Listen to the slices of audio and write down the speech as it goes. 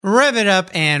Rev it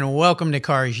up and welcome to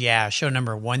Cars Yeah, show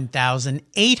number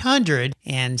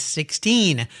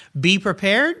 1816. Be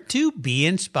prepared to be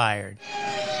inspired.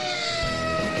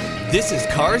 This is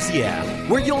Cars Yeah,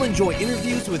 where you'll enjoy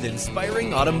interviews with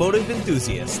inspiring automotive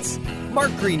enthusiasts. Mark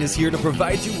Green is here to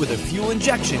provide you with a fuel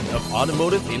injection of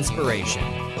automotive inspiration.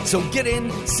 So get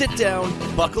in, sit down,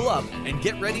 buckle up, and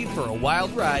get ready for a wild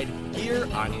ride here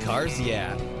on Cars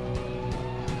Yeah.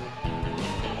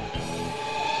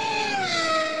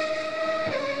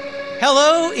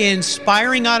 Hello,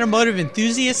 inspiring automotive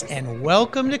enthusiasts, and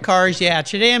welcome to Cars Yeah.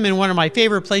 Today I'm in one of my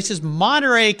favorite places,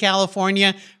 Monterey,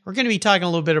 California. We're going to be talking a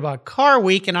little bit about Car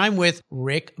Week, and I'm with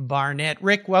Rick Barnett.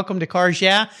 Rick, welcome to Cars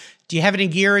Yeah. Do you have it in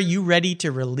gear? Are you ready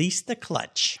to release the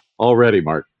clutch? All ready,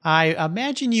 Mark. I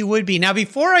imagine you would be. Now,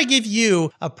 before I give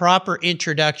you a proper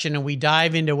introduction and we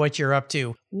dive into what you're up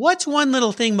to, what's one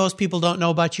little thing most people don't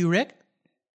know about you, Rick?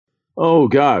 Oh,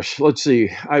 gosh. Let's see.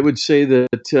 I would say that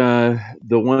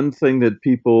the one thing that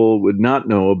people would not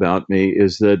know about me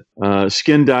is that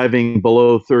skin diving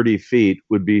below 30 feet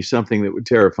would be something that would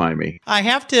terrify me. I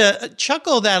have to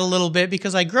chuckle that a little bit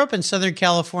because I grew up in Southern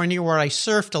California where I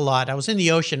surfed a lot. I was in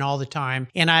the ocean all the time,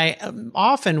 and I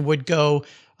often would go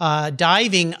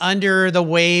diving under the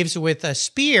waves with a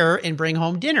spear and bring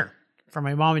home dinner for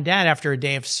my mom and dad after a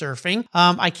day of surfing.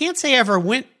 I can't say I ever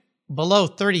went below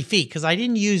 30 feet because I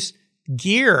didn't use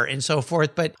gear and so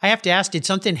forth, but I have to ask, did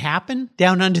something happen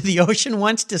down under the ocean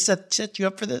once to set you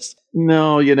up for this?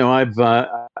 No, I've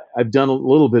done a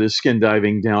little bit of skin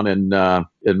diving down in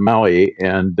Maui,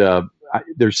 and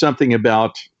there's something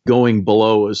about going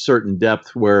below a certain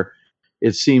depth where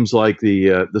it seems like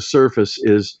the surface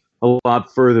is a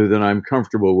lot further than I'm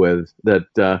comfortable with.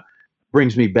 That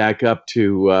brings me back up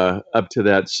to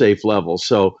that safe level.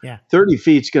 So yeah. 30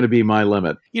 feet is going to be my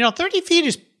limit. 30 feet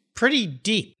is pretty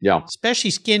deep. Yeah. Especially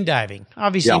skin diving.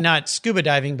 Obviously not scuba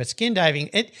diving, but skin diving.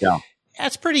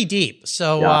 That's pretty deep.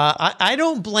 So I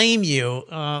don't blame you.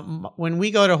 When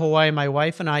we go to Hawaii, my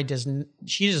wife and I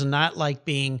she does not like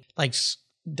being like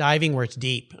diving where it's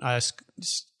deep.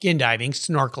 Skin diving,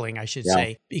 snorkeling, I should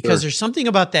say, because there's something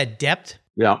about that depth.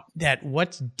 Yeah. That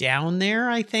what's down there,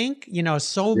 I think,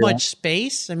 so much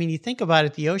space. I mean, you think about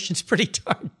it, the ocean's pretty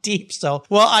darn deep. So,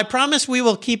 well, I promise we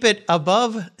will keep it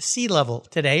above sea level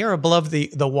today, or above the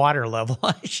water level,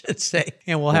 I should say,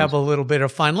 and we'll have a little bit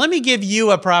of fun. Let me give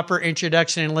you a proper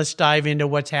introduction and let's dive into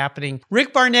what's happening.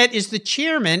 Rick Barnett is the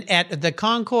chairman at the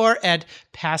Concours at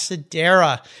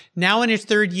Pasadena. Now in its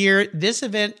third year, this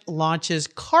event launches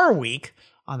Car Week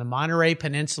on the Monterey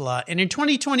Peninsula, and in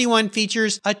 2021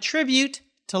 features a tribute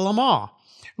to Le Mans.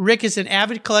 Rick is an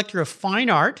avid collector of fine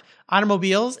art,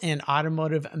 automobiles, and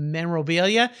automotive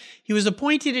memorabilia. He was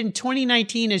appointed in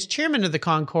 2019 as chairman of the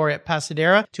Concours at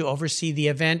Pasadena to oversee the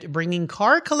event, bringing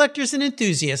car collectors and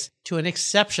enthusiasts to an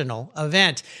exceptional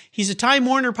event. He's a Time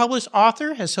Warner published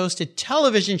author, has hosted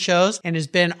television shows, and has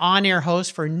been on-air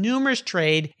host for numerous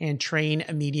trade and train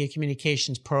media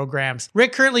communications programs.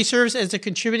 Rick currently serves as a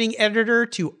contributing editor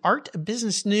to Art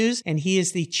Business News, and he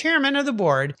is the chairman of the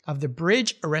board of the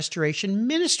Bridge Restoration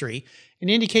Ministry, an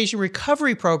indication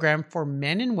recovery program for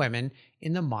men and women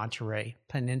in the Monterey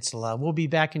Peninsula. We'll be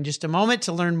back in just a moment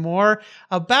to learn more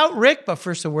about Rick, but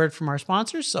first a word from our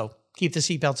sponsors, so keep the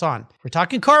seatbelts on. We're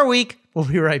talking Car Week. We'll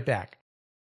be right back.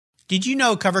 Did you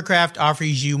know Covercraft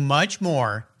offers you much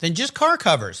more than just car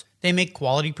covers? They make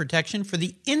quality protection for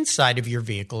the inside of your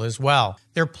vehicle as well.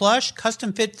 Their plush,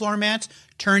 custom-fit floor mats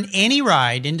turn any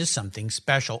ride into something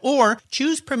special. Or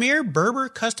choose Premier Berber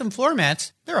custom floor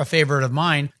mats. They're a favorite of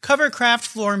mine. Covercraft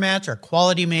floor mats are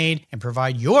quality made and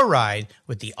provide your ride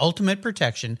with the ultimate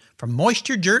protection from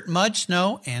moisture, dirt, mud,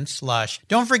 snow, and slush.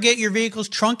 Don't forget your vehicle's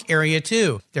trunk area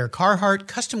too. Their Carhartt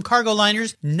custom cargo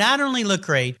liners not only look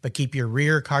great, but keep your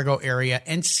rear cargo area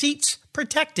and seats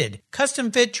protected.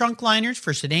 Custom fit trunk liners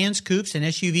for sedans, coupes, and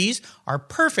SUVs are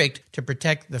perfect to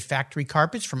protect the factory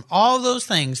carpets from all those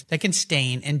things that can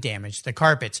stain and damage the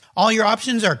carpets. All your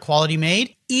options are quality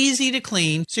made, easy to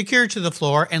clean, secure to the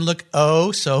floor, and look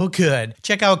oh so good.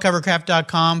 Check out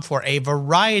covercraft.com for a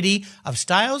variety of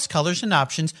styles, colors, and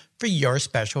options for your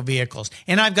special vehicles.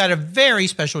 And I've got a very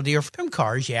special deal from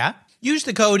Cars Yeah. Use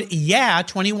the code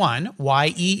YEAH21,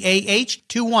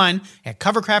 YEAH21 at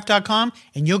covercraft.com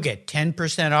and you'll get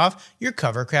 10% off your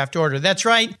Covercraft order. That's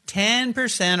right,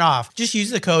 10% off. Just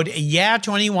use the code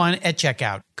YEAH21 at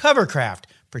checkout. Covercraft,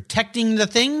 protecting the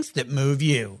things that move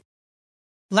you.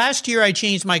 Last year, I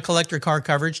changed my collector car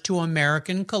coverage to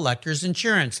American Collectors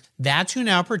Insurance. That's who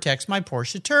now protects my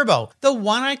Porsche Turbo, the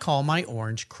one I call my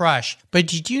Orange Crush. But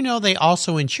did you know they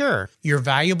also insure your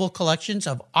valuable collections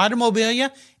of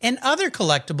automobilia and other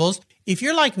collectibles, If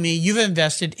you're like me, you've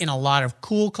invested in a lot of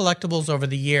cool collectibles over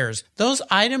the years. Those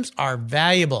items are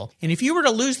valuable, and if you were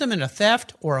to lose them in a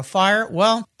theft or a fire,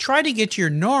 well, try to get your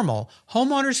normal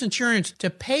homeowners insurance to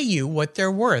pay you what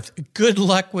they're worth. Good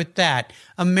luck with that.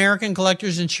 American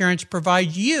Collectors Insurance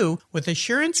provides you with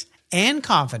assurance and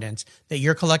confidence that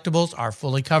your collectibles are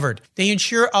fully covered. They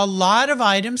insure a lot of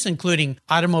items, including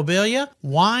automobilia,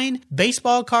 wine,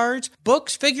 baseball cards,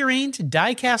 books, figurines,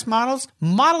 die-cast models,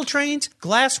 model trains,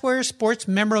 glassware, sports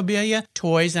memorabilia,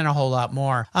 toys, and a whole lot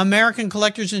more. American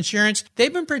Collectors Insurance,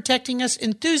 they've been protecting us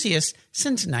enthusiasts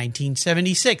since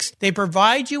 1976. They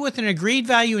provide you with an agreed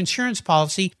value insurance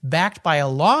policy backed by a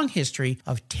long history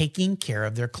of taking care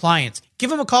of their clients. Give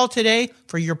them a call today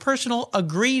for your personal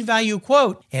agreed value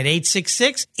quote at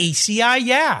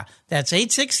 866-ACI-YEAH. That's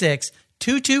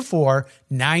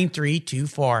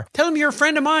 866-224-9324. Tell them you're a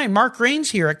friend of mine, Mark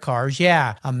Rains here at Cars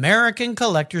Yeah, American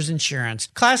Collectors Insurance.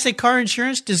 Classic car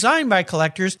insurance designed by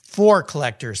collectors for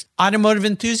collectors. Automotive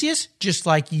enthusiasts just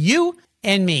like you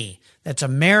and me. That's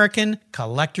American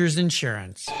Collectors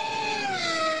Insurance.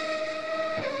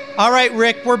 All right,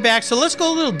 Rick, we're back. So let's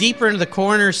go a little deeper into the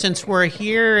corner since we're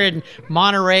here in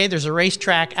Monterey. There's a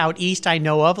racetrack out east I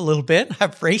know of a little bit.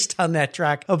 I've raced on that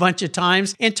track a bunch of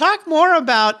times. And talk more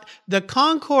about the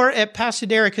Concours at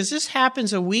Pasadena, because this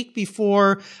happens a week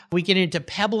before we get into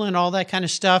Pebble and all that kind of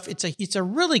stuff. It's a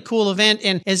really cool event.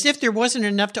 And as if there wasn't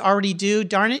enough to already do,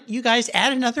 darn it, you guys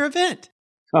add another event.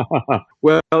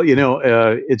 Well,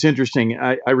 it's interesting.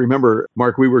 I remember,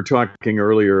 Mark, we were talking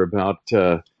earlier about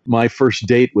my first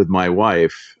date with my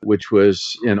wife, which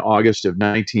was in August of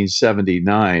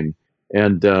 1979.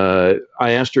 And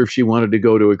I asked her if she wanted to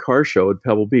go to a car show at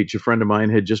Pebble Beach. A friend of mine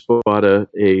had just bought a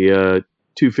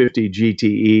 250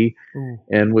 GTE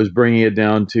and was bringing it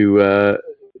down to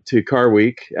Car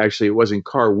Week. Actually, it wasn't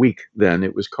Car Week then.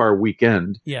 It was Car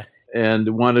Weekend. Yeah.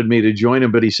 And wanted me to join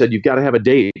him, but he said, you've got to have a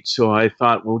date. So I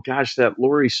thought, well, gosh, that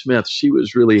Lori Smith, she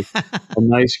was really a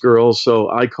nice girl. So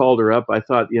I called her up. I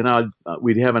thought,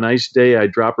 we'd have a nice day.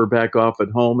 I'd drop her back off at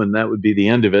home, and that would be the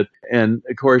end of it. And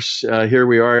of course, here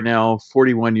we are now,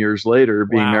 41 years later,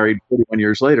 being married 41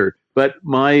 years later. But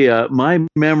my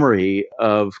memory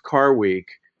of Car Week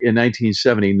in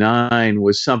 1979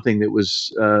 was something that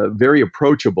was very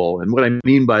approachable. And what I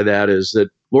mean by that is that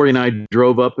Lori and I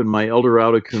drove up in my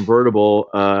Eldorado convertible.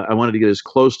 I wanted to get as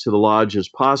close to the lodge as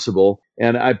possible.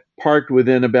 And I parked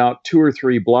within about 2 or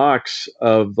 3 blocks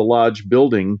of the lodge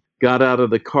building, got out of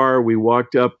the car. We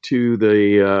walked up to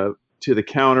the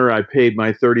counter. I paid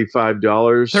my $35.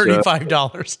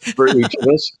 $35 for each of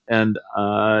us, and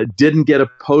didn't get a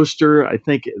poster. I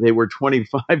think they were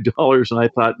 $25. And I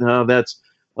thought, no, that's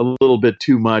a little bit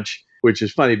too much. Which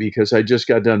is funny because I just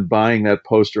got done buying that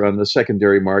poster on the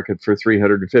secondary market for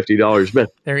 $350. But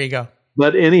there you go.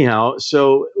 But anyhow,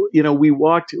 so we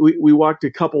walked a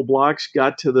couple blocks,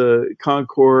 got to the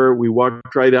Concours. We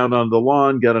walked right out on the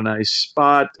lawn, got a nice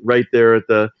spot right there at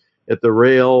the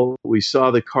rail. We saw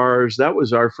the cars. That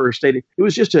was our first date. It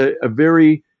was just a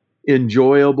very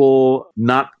enjoyable,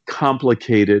 not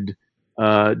complicated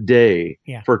day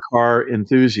for car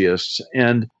enthusiasts.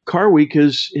 And Car Week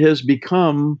has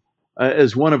become,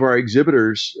 as one of our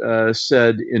exhibitors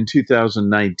said in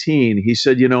 2019, he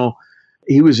said,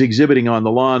 he was exhibiting on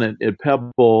the lawn at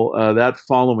Pebble that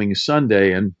following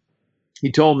Sunday. And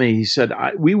he told me, he said,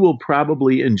 we will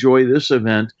probably enjoy this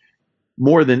event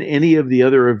more than any of the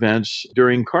other events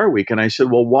during Car Week. And I said,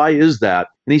 well, why is that?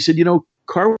 And he said,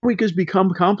 Car Week has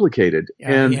become complicated.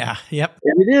 And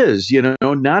it is,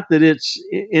 not that it's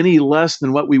any less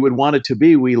than what we would want it to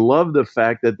be. We love the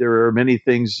fact that there are many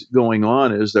things going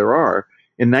on as there are.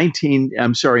 In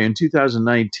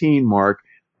 2019, Mark,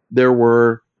 there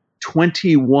were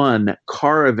 21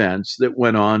 car events that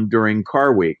went on during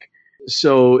Car Week.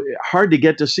 So hard to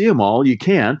get to see them all. You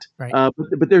can't, right.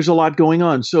 But there's a lot going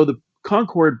on. So the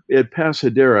Concours at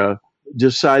Pasadena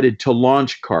decided to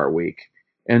launch Car Week.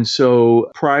 And so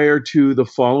prior to the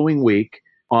following week,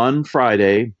 on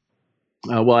Friday,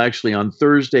 on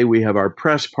Thursday, we have our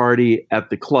press party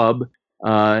at the club,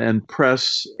 and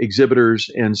press exhibitors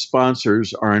and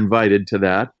sponsors are invited to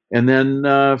that. And then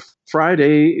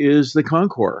Friday is the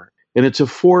Concours. And it's a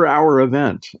 4-hour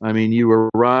event. I mean, you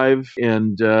arrive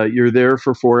and you're there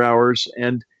for 4 hours,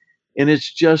 and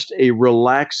it's just a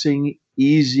relaxing,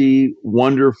 easy,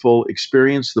 wonderful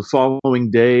experience. The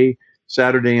following day,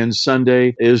 Saturday and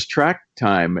Sunday, is track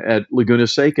time at Laguna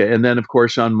Seca. And then, of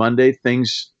course, on Monday,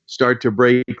 things start to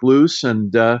break loose.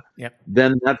 And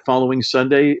then that following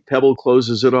Sunday, Pebble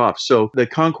closes it off. So the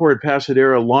Concours at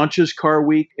Pasadena launches Car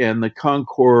Week, and the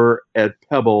Concours at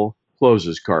Pebble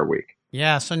closes Car Week.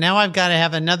 Yeah. So now I've got to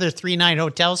have another 3-night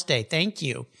hotel stay. Thank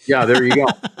you. Yeah, there you go.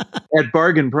 At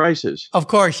bargain prices. Of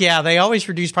course. Yeah. They always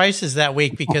reduce prices that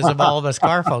week because of all of us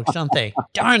car folks, don't they?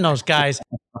 Darn those guys.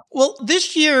 Well,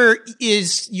 this year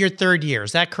is your third year.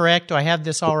 Is that correct? Do I have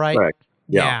this all right? Correct.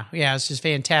 Yeah. Yeah. This is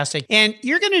fantastic. And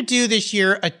you're going to do this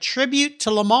year a tribute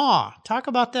to Le Mans. Talk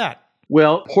about that.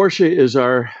 Well, Porsche is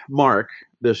our mark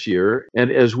this year.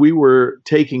 And as we were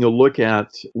taking a look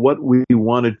at what we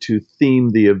wanted to theme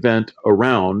the event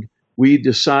around, we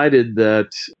decided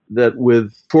that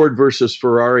with Ford versus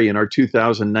Ferrari in our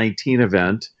 2019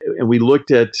 event, and we looked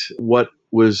at what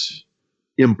was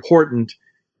important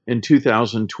in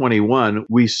 2021,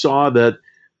 we saw that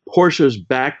Porsche's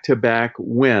back-to-back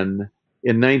win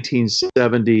in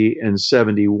 1970 and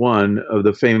 71 of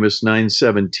the famous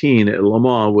 917 at Le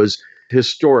Mans was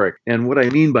historic. And what I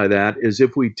mean by that is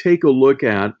if we take a look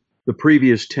at the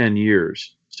previous 10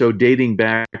 years, so dating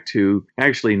back to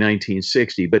actually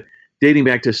 1960, but dating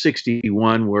back to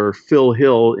 61, where Phil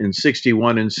Hill in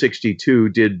 61 and 62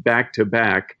 did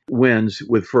back-to-back wins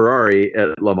with Ferrari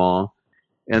at Le Mans.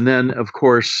 And then, of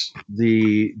course,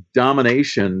 the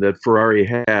domination that Ferrari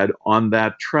had on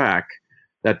that track,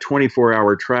 that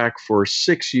 24-hour track for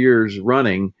 6 years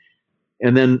running.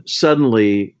 And then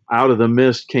suddenly, out of the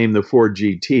mist came the Ford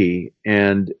GT,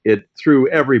 and it threw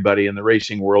everybody in the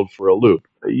racing world for a loop.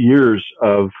 Years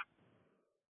of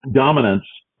dominance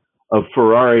of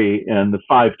Ferrari and the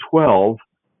 512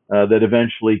 that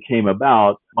eventually came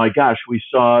about. My gosh, we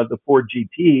saw the Ford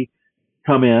GT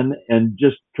come in and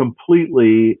just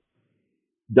completely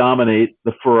dominate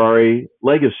the Ferrari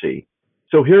legacy.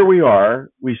 So here we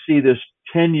are. We see this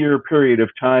 10-year period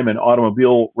of time in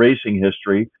automobile racing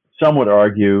history. Some would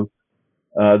argue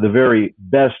the very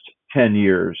best 10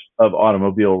 years of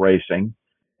automobile racing.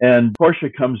 And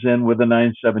Porsche comes in with a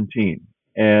 917.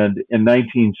 And in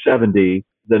 1970,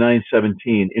 the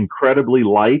 917, incredibly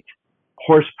light,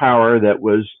 horsepower that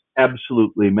was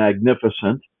absolutely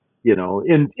magnificent, you know,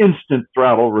 in instant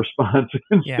throttle response,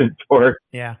 instant torque,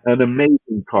 an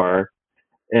amazing car.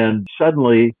 And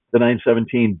suddenly the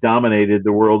 917 dominated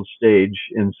the world stage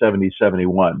in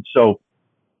 70-71. So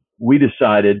we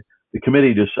decided, the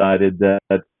committee decided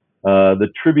that the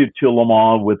tribute to Le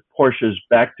Mans with Porsche's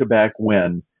back-to-back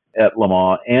win at Le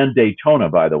Mans and Daytona,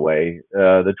 by the way,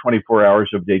 the 24 hours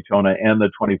of Daytona and the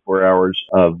 24 hours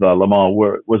of Le Mans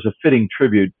was a fitting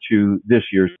tribute to this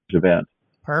year's event.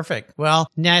 Perfect. Well,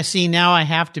 now I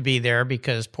have to be there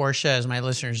because Porsche, as my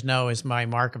listeners know, is my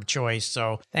mark of choice.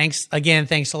 So thanks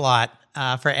a lot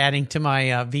for adding to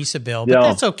my Visa bill. But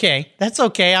that's okay. That's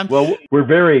okay. Well, we're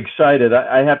very excited.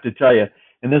 I have to tell you,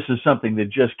 and this is something that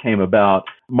just came about,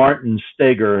 Martin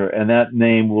Steger, and that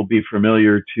name will be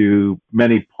familiar to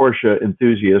many Porsche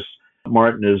enthusiasts.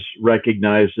 Martin is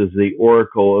recognized as the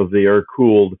oracle of the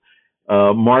air-cooled.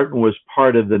 Martin was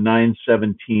part of the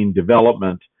 917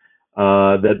 development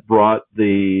that brought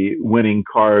the winning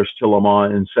cars to Le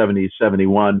Mans in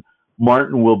 70-71.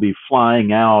 Martin will be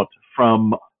flying out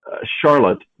from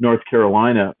Charlotte, North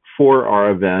Carolina for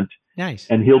our event. Nice.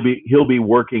 And he'll be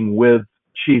working with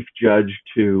Chief Judge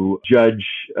to judge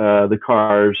the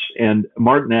cars. And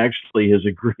Martin actually has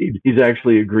agreed. He's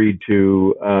actually agreed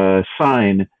to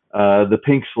sign the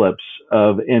pink slips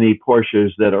of any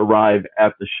Porsches that arrive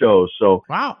at the show. So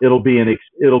wow. It'll be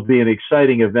an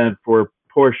exciting event for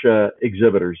Porsche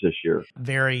exhibitors this year.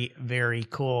 Very, very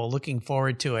cool. Looking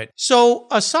forward to it. So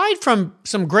aside from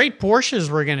some great Porsches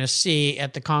we're going to see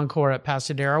at the Concours at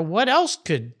Pasadena, what else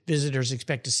could visitors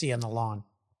expect to see on the lawn?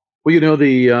 Well, you know,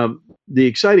 the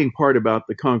exciting part about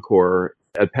the Concours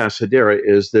at Pasadena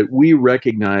is that we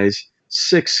recognize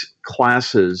 6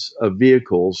 classes of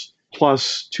vehicles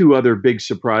plus 2 other big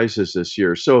surprises this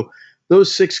year. So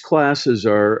those 6 classes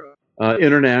are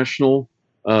international,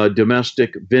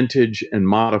 domestic, vintage, and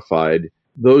modified.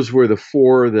 Those were the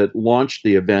 4 that launched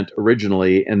the event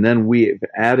originally, and then we've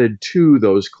added to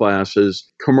those classes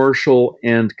commercial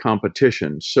and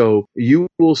competition. So you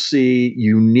will see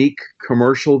unique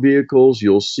commercial vehicles,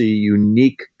 you'll see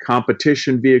unique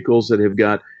competition vehicles that have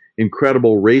got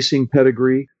incredible racing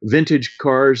pedigree, vintage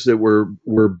cars that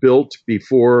were built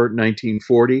before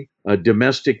 1940,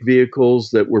 domestic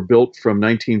vehicles that were built from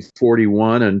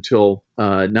 1941 until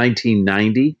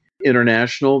 1990,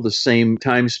 international, the same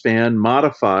time span,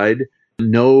 modified,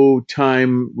 no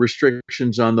time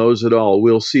restrictions on those at all.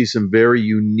 We'll see some very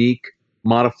unique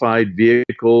modified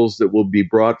vehicles that will be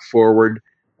brought forward.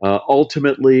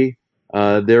 Ultimately,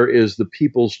 there is the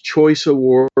People's Choice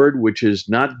Award, which is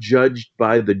not judged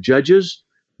by the judges,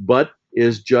 but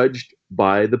is judged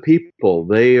by the people.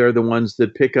 They are the ones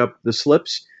that pick up the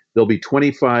slips. There'll be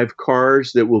 25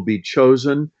 cars that will be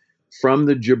chosen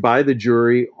by the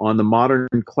jury on the modern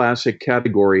classic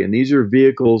category. And these are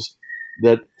vehicles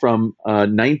that from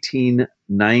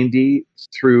 1990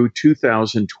 through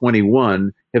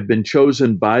 2021 have been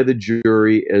chosen by the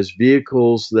jury as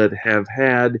vehicles that have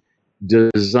had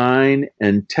design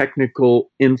and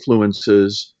technical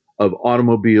influences of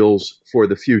automobiles for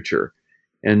the future.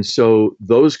 And so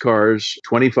those cars,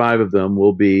 25 of them,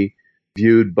 will be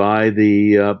viewed by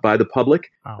the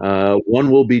public. Wow.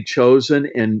 One will be chosen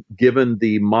and given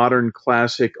the Modern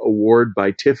Classic Award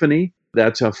by Tiffany.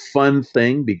 That's a fun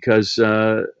thing because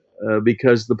the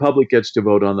public gets to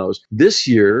vote on those. This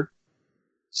year,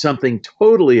 something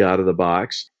totally out of the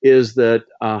box is that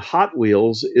Hot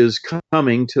Wheels is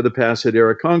coming to the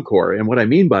Pasadena Concours. And what I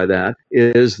mean by that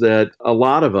is that a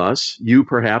lot of us, you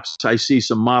perhaps, I see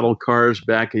some model cars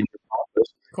back in your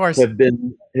office, of course, have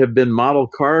been model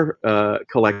car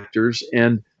collectors.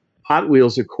 And Hot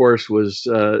Wheels, of course, was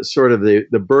sort of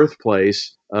the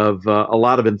birthplace of a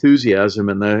lot of enthusiasm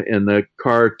in the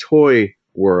car toy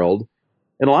world.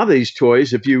 And a lot of these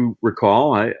toys, if you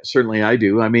recall, I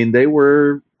do. I mean, they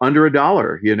were under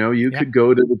 $1. You could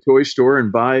go to the toy store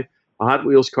and buy a Hot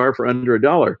Wheels car for under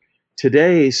 $1.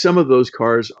 Today, some of those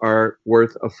cars are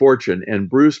worth a fortune. And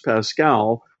Bruce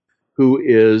Pascal, who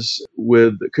is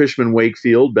with Cushman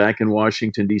Wakefield back in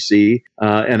Washington, D.C.,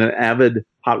 and an avid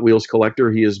Hot Wheels collector,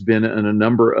 he has been in a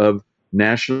number of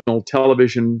national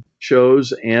television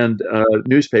shows and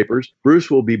newspapers. Bruce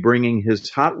will be bringing his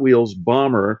Hot Wheels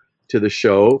Bomber to the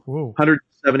show,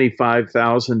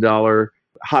 $175,000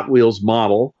 Hot Wheels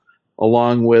model,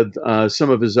 along with some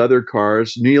of his other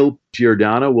cars. Neil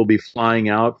Giordano will be flying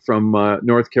out from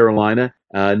North Carolina.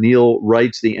 Neil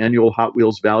writes the annual Hot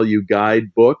Wheels Value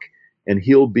Guide book, and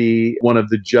he'll be one of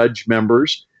the judge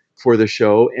members for the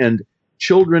show. And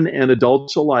children and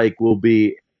adults alike will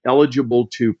be eligible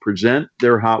to present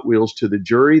their Hot Wheels to the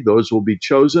jury. Those will be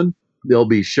chosen. They'll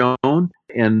be shown,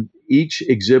 and each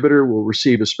exhibitor will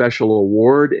receive a special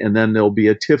award, and then there'll be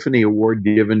a Tiffany Award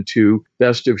given to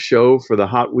Best of Show for the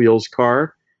Hot Wheels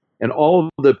car. And all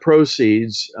of the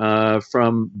proceeds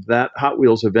from that Hot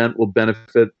Wheels event will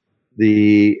benefit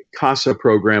the CASA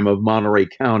program of Monterey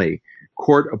County,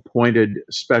 court-appointed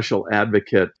special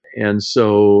advocate. And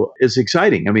so it's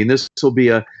exciting. I mean, this will be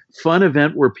a fun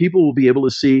event where people will be able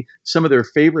to see some of their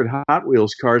favorite Hot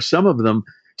Wheels cars, some of them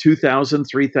 $2,000,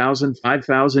 $3,000,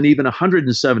 $5,000, even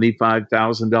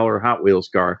 $175,000 Hot Wheels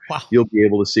car. Wow. You'll be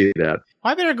able to see that.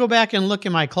 I better go back and look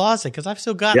in my closet because I've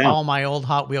still got all my old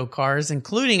Hot Wheel cars,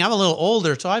 including, I'm a little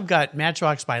older, so I've got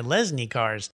Matchbox by Lesney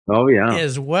cars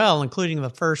as well, including the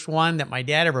first one that my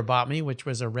dad ever bought me, which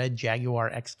was a red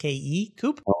Jaguar XKE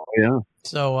coupe. Oh, yeah.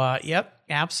 So, yep,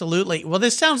 absolutely. Well,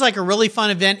 this sounds like a really fun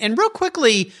event. And real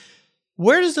quickly,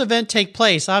 where does the event take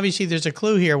place? Obviously, there's a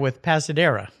clue here with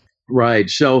Pasadena. Right.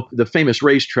 So the famous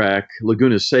racetrack,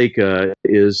 Laguna Seca,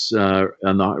 is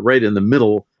right in the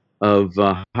middle of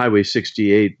Highway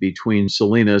 68 between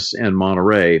Salinas and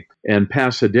Monterey. And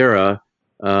Pasadena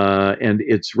and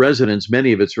its residents,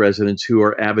 many of its residents who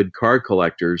are avid car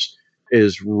collectors,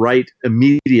 is right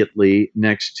immediately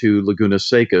next to Laguna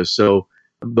Seca. So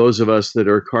those of us that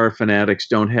are car fanatics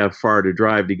don't have far to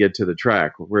drive to get to the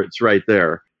track, where it's right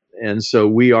there. And so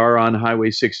we are on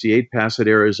Highway 68.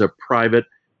 Pasadena is a private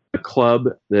club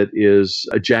that is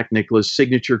a Jack Nicklaus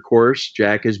signature course.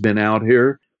 Jack has been out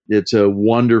here. It's a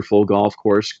wonderful golf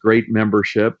course, great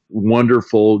membership,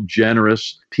 wonderful,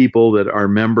 generous people that are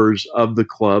members of the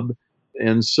club.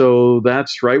 And so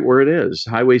that's right where it is,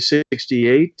 Highway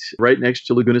 68, right next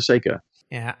to Laguna Seca.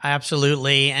 Yeah,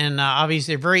 absolutely. And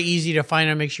obviously, very easy to find.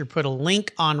 I'll make sure to put a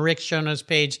link on Rick's show notes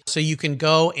page so you can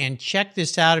go and check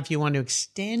this out if you want to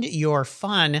extend your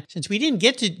fun. Since we didn't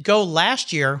get to go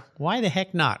last year, why the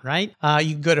heck not, right?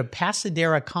 You can go to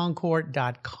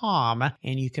PasadenaConcours.com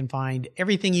and you can find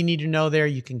everything you need to know there.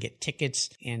 You can get tickets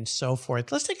and so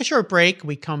forth. Let's take a short break.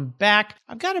 We come back.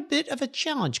 I've got a bit of a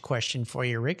challenge question for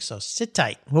you, Rick, so sit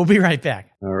tight. We'll be right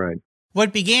back. All right.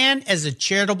 What began as a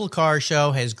charitable car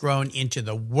show has grown into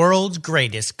the world's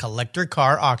greatest collector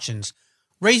car auctions,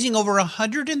 raising over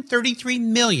 $133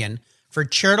 million for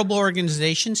charitable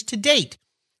organizations to date.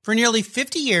 For nearly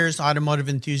 50 years, automotive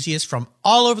enthusiasts from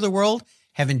all over the world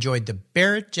have enjoyed the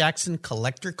Barrett-Jackson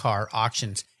collector car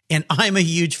auctions, and I'm a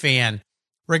huge fan.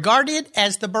 Regarded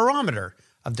as the barometer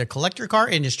of the collector car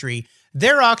industry,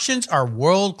 their auctions are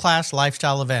world-class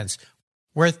lifestyle events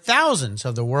where thousands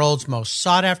of the world's most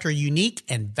sought-after, unique,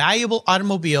 and valuable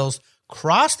automobiles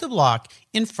cross the block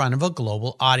in front of a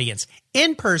global audience,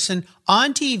 in person,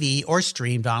 on TV, or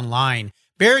streamed online.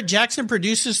 Barrett-Jackson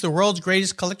produces the world's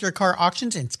greatest collector car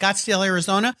auctions in Scottsdale,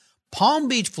 Arizona, Palm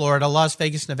Beach, Florida, Las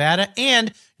Vegas, Nevada,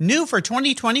 and new for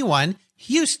 2021,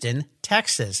 Houston,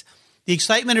 Texas. The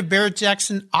excitement of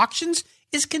Barrett-Jackson auctions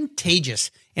is contagious,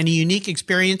 and a unique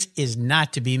experience is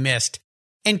not to be missed.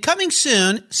 And coming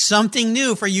soon, something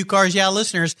new for you Cars Yeah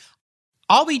listeners.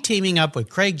 I'll be teaming up with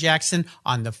Craig Jackson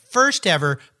on the first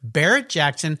ever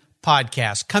Barrett-Jackson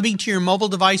podcast, coming to your mobile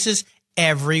devices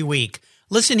every week.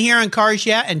 Listen here on Cars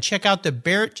Yeah and check out the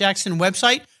Barrett-Jackson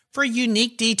website for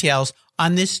unique details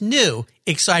on this new,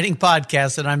 exciting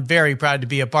podcast that I'm very proud to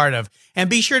be a part of. And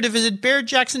be sure to visit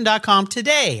barrettjackson.com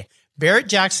today.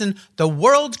 Barrett-Jackson, the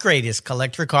world's greatest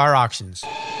collector car auctions.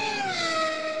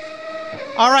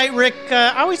 All right, Rick,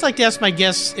 I always like to ask my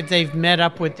guests if they've met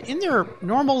up with, in their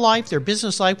normal life, their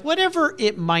business life, whatever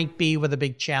it might be, with a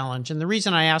big challenge. And the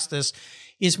reason I ask this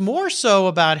is more so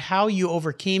about how you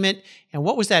overcame it and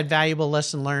what was that valuable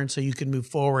lesson learned so you could move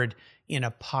forward in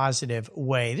a positive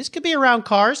way. This could be around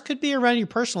cars, could be around your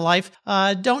personal life.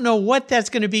 Don't know what that's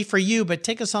going to be for you, but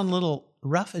take us on a little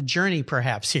rough journey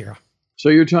perhaps here. So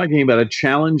you're talking about a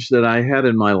challenge that I had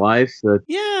in my life that...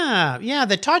 Yeah,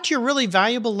 that taught you a really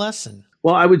valuable lesson.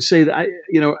 Well, I would say that,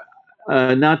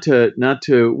 not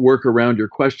to work around your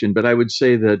question, but I would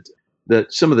say that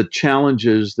some of the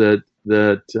challenges that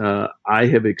I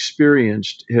have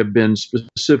experienced have been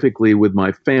specifically with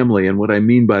my family. And what I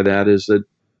mean by that is that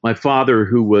my father,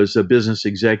 who was a business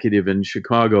executive in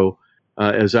Chicago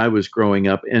as I was growing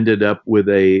up, ended up with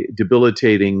a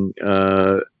debilitating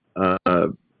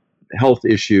health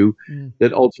issue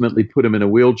that ultimately put him in a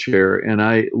wheelchair. And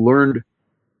I learned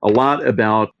a lot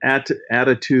about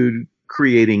attitude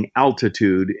creating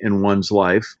altitude in one's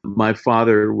life. My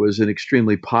father was an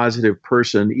extremely positive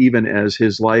person, even as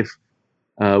his life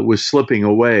was slipping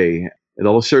away.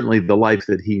 And certainly the life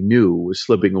that he knew was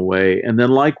slipping away. And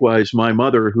then likewise, my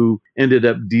mother, who ended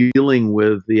up dealing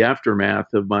with the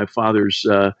aftermath of my father's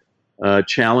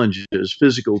challenges,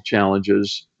 physical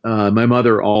challenges. My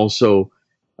mother also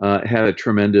had a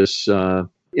tremendous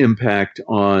impact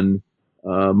on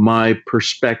my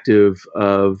perspective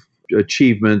of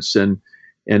achievements and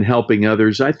helping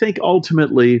others. I think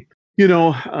ultimately,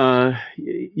 you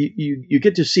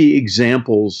get to see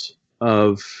examples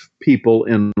of people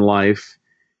in life,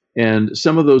 and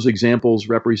some of those examples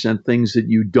represent things that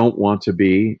you don't want to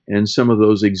be, and some of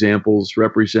those examples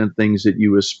represent things that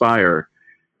you aspire.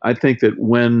 I think that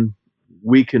when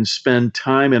we can spend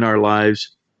time in our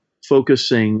lives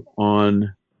focusing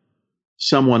on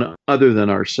someone other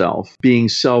than ourselves, being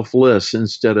selfless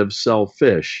instead of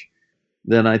selfish,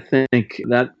 then I think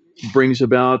that brings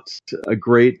about a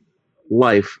great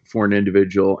life for an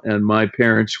individual. And my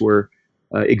parents were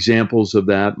examples of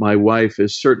that. My wife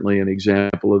is certainly an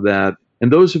example of that.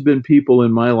 And those have been people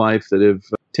in my life that have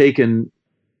taken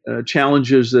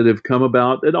challenges that have come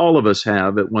about, that all of us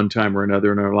have at one time or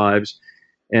another in our lives,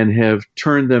 and have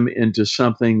turned them into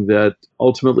something that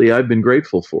ultimately I've been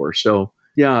grateful for. So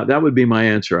yeah, that would be my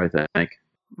answer, I think.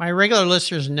 My regular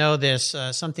listeners know this,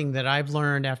 something that I've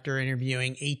learned after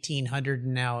interviewing 1,800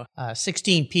 and now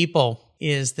 16 people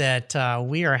is that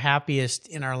we are happiest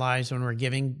in our lives when we're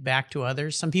giving back to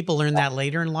others. Some people learn that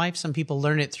later in life. Some people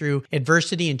learn it through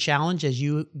adversity and challenge, as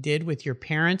you did with your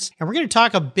parents. And we're going to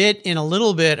talk in a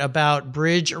little bit about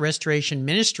Bridge Restoration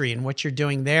Ministry and what you're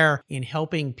doing there in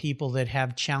helping people that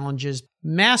have challenges.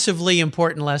 Massively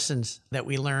important lessons that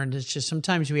we learned. It's just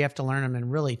sometimes we have to learn them in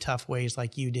really tough ways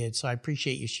like you did. So I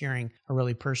appreciate you sharing a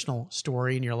really personal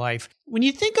story in your life. When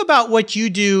you think about what you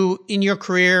do in your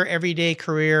career, everyday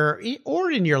career,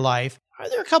 or in your life, are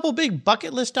there a couple big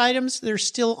bucket list items that are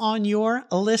still on your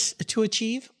list to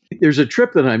achieve? There's a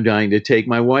trip that I'm dying to take.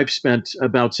 My wife spent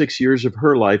about 6 years of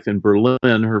her life in Berlin.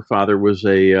 Her father was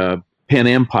a Pan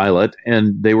Am pilot,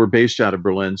 and they were based out of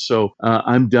Berlin. So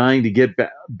I'm dying to get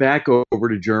back over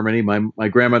to Germany. My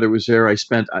grandmother was there.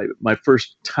 My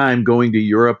first time going to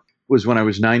Europe was when I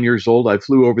was 9 years old. I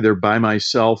flew over there by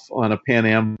myself on a Pan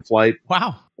Am flight.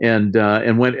 Wow. And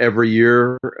went every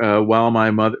year while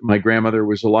my grandmother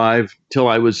was alive till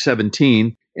I was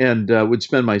 17, and would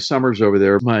spend my summers over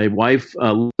there. My wife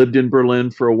lived in Berlin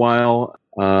for a while.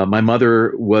 My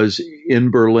mother was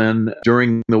in Berlin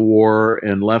during the war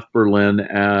and left Berlin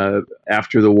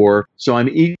after the war. So I'm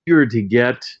eager to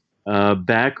get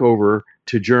back over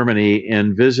to Germany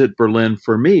and visit Berlin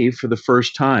for me for the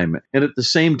first time. And at the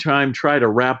same time, try to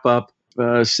wrap up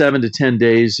 7 to 10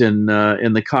 days in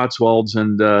the Cotswolds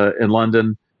and in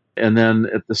London. And then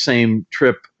at the same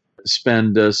trip,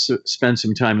 spend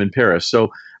some time in Paris. So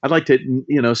I'd like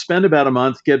to, spend about a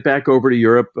month, get back over to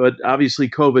Europe. But obviously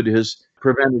COVID has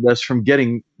prevented us from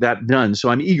getting that done. So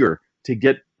I'm eager to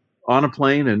get on a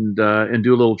plane and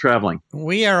do a little traveling.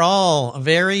 We are all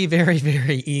very, very,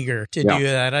 very eager to do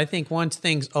that. I think once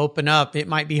things open up, it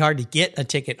might be hard to get a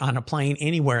ticket on a plane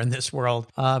anywhere in this world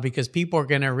because people are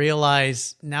going to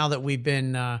realize now that we've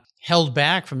been held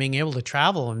back from being able to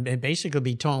travel and basically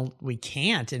be told we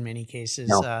can't in many cases.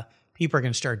 No. People are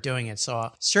going to start doing it.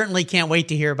 So certainly can't wait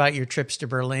to hear about your trips to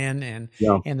Berlin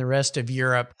and the rest of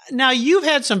Europe. Now, you've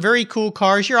had some very cool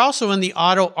cars. You're also in the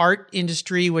auto art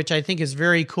industry, which I think is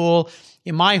very cool.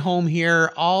 In my home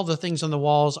here, all the things on the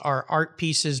walls are art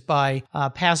pieces by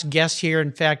past guests here.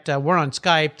 In fact, we're on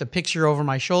Skype. The picture over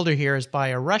my shoulder here is by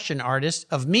a Russian artist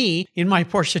of me in my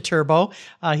Porsche Turbo.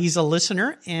 He's a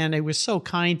listener, and he was so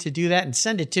kind to do that and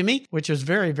send it to me, which was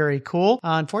very, very cool.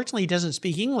 Unfortunately, he doesn't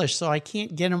speak English, so I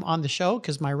can't get him on the show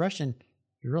because my Russian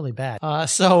really bad.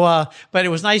 But it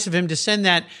was nice of him to send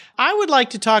that. I would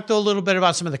like to talk though a little bit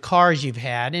about some of the cars you've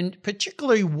had, and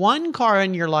particularly one car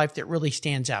in your life that really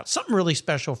stands out, something really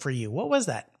special for you. What was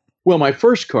that? Well, my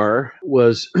first car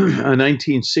was a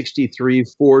 1963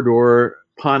 four-door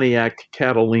Pontiac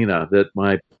Catalina that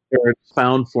my parents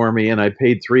found for me, and I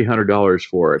paid $300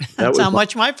 for it. That's how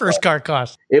much my first car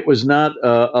cost. It was not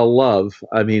a love.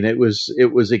 I mean, it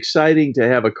was exciting to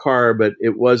have a car, but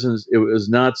it was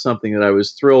not something that I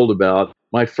was thrilled about.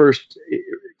 My first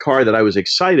car that I was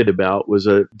excited about was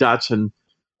a Datsun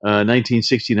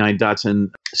 1969 Datsun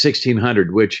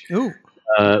 1600, which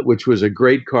was a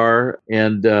great car,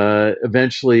 and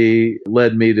eventually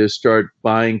led me to start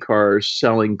buying cars,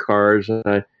 selling cars.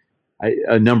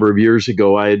 A number of years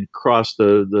ago, I had crossed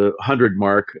the 100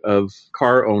 mark of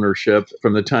car ownership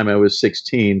from the time I was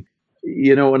 16.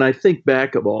 You know, when I think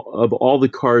back of all the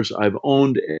cars I've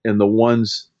owned and the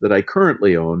ones that I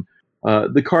currently own,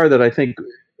 the car that I think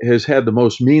has had the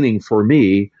most meaning for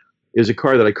me is a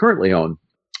car that I currently own,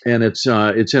 and it's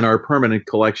in our permanent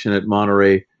collection at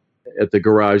Monterey, at the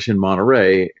garage in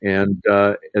Monterey, and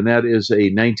that is a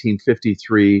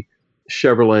 1953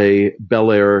 Chevrolet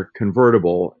Bel Air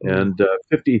convertible. And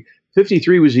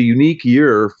 53 was a unique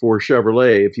year for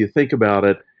Chevrolet. If you think about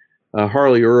it,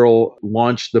 Harley Earl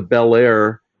launched the Bel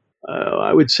Air.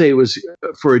 I would say it was,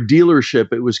 for a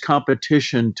dealership, it was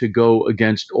competition to go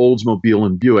against Oldsmobile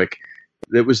and Buick.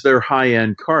 It was their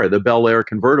high-end car. The Bel Air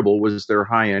convertible was their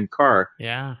high-end car.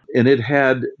 Yeah. And it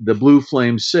had the Blue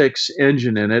Flame 6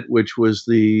 engine in it, which was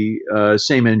the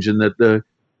same engine that the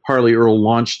Harley Earl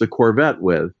launched the Corvette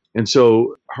with. And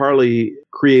so Harley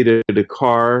created a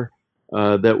car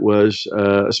that was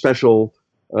a special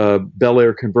Bel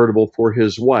Air convertible for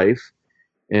his wife.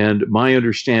 And my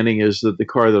understanding is that the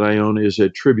car that I own is a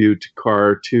tribute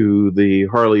car to the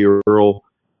Harley Earl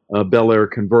Bel Air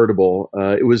convertible.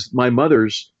 It was my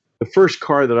mother's, the first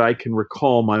car that I can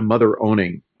recall my mother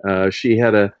owning. She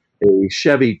had a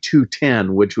Chevy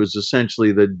 210, which was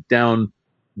essentially the down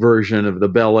version of the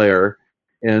Bel Air.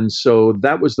 And so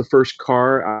that was the first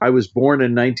car. I was born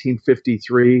in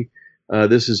 1953.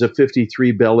 This is a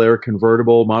 53 Bel Air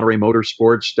convertible,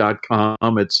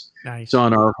 MontereyMotorsports.com. It's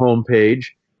on our homepage,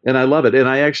 and I love it. And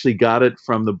I actually got it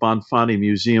from the Bonfanti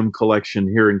Museum collection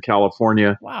here in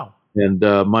California. Wow. And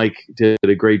Mike did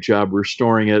a great job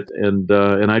restoring it, and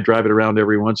I drive it around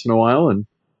every once in a while. And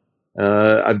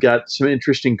I've got some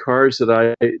interesting cars that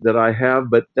I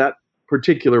have, but that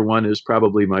particular one is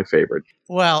probably my favorite.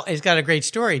 Well, it's got a great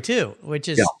story too, which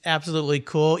is absolutely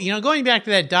cool. You know, going back to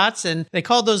that Datsun, they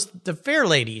called those the Fair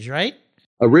Ladies, right?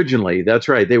 Originally, that's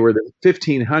right. They were the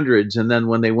 1500s, and then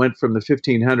when they went from the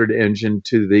 1500 engine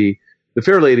to the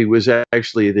Fair Lady was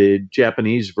actually the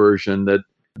Japanese version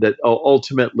that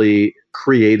ultimately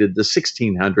created the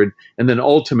 1600, and then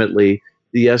ultimately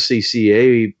the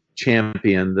SCCA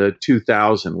champion, the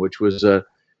 2000, which was a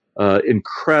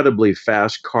incredibly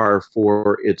fast car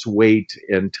for its weight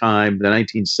and time, the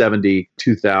 1970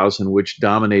 2000, which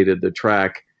dominated the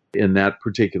track in that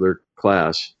particular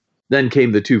class. Then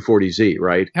came the 240Z,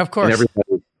 right? Of course.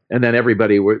 And then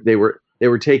everybody they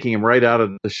were taking him right out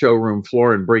of the showroom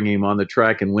floor and bringing him on the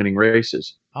track and winning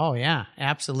races. Oh, yeah,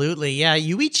 absolutely. Yeah,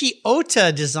 Yuichi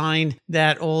Ota designed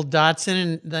that old Datsun,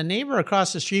 and the neighbor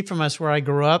across the street from us where I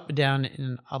grew up down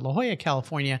in La Jolla,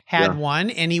 California, had one,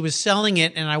 and he was selling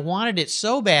it, and I wanted it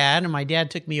so bad, and my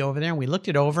dad took me over there, and we looked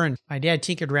it over, and my dad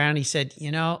tinkered around, and he said,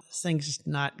 you know, this thing's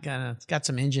it's got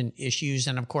some engine issues,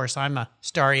 and of course, I'm a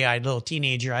starry-eyed little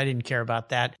teenager. I didn't care about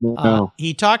that. No.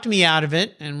 He talked me out of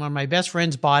it, and one of my best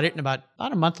friends bought it, and about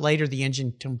a month later, the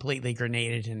engine completely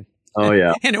grenaded, and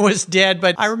and it was dead.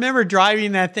 But I remember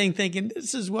driving that thing thinking,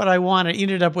 this is what I want. I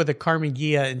ended up with a Carmen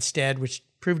Ghia instead, which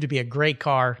proved to be a great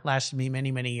car. Lasted me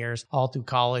many, many years, all through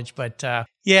college. But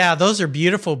yeah, those are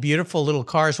beautiful, beautiful little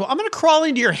cars. Well, I'm going to crawl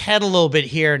into your head a little bit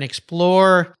here and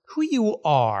explore who you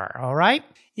are, all right?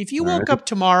 If you woke up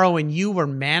tomorrow and you were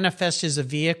manifest as a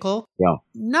vehicle,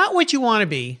 not what you want to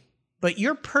be, but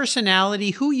your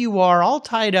personality, who you are, all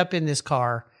tied up in this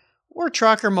car or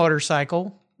truck or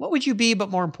motorcycle, what would you be? But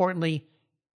more importantly,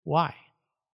 why?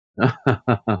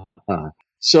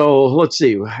 So let's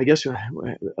see. I guess,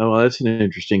 that's an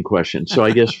interesting question. So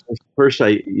I guess first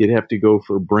you'd have to go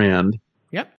for brand.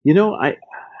 Yep. I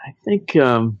think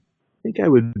I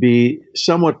would be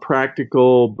somewhat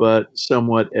practical, but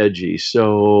somewhat edgy.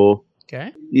 So,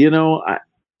 okay.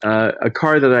 A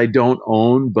car that I don't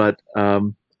own, but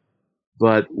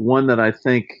one that I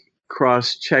think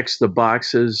checks the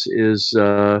boxes is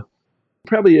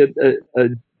probably a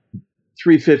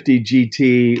 350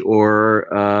 GT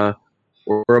or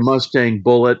a Mustang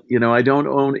Bullet. I don't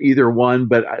own either one,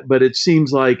 but it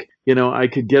seems like I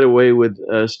could get away with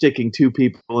sticking two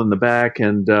people in the back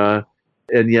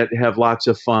and yet have lots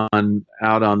of fun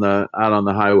out on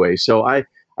the highway. So I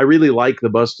really like the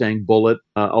Mustang Bullet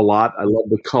a lot. I love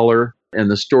the color and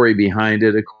the story behind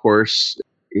it. Of course,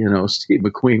 Steve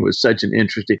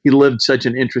McQueen he lived such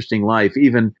an interesting life.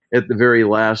 Even at the very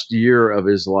last year of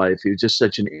his life, he was just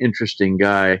such an interesting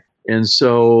guy. And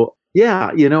so,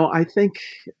 I think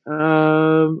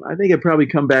I'd probably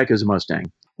come back as a Mustang.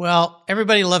 Well,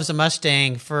 everybody loves a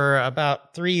Mustang. For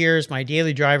about 3 years, my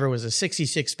daily driver was a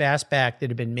 66 Fastback that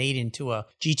had been made into a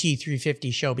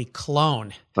GT350 Shelby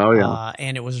clone. Oh, yeah.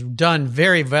 And it was done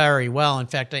very, very well. In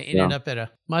fact, I ended up at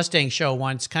a Mustang show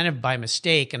once, kind of by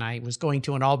mistake, and I was going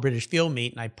to an all-British field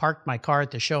meet, and I parked my car at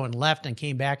the show and left and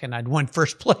came back, and I'd won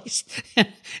first place.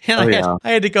 I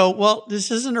had to go, well,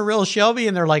 this isn't a real Shelby.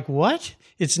 And they're like, what?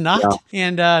 It's not. Yeah.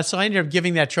 And so I ended up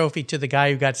giving that trophy to the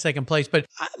guy who got second place. But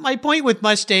my point with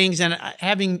Mustangs, and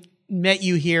having met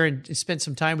you here and spent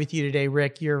some time with you today,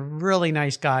 Rick, you're a really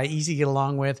nice guy, easy to get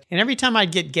along with. And every time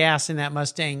I'd get gas in that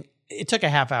Mustang, it took a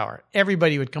half hour.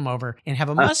 Everybody would come over and have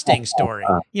a Mustang story.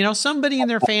 Somebody in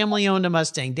their family owned a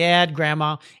Mustang, dad,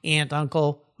 grandma, aunt,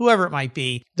 uncle, whoever it might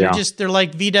be. They're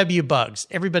like VW bugs.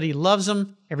 Everybody loves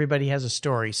them. Everybody has a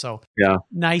story. So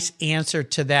nice answer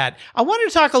to that. I wanted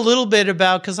to talk a little bit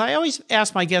about, because I always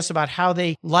ask my guests about how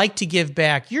they like to give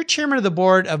back. You're chairman of the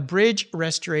board of Bridge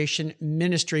Restoration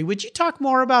Ministry. Would you talk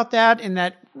more about that and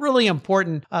that really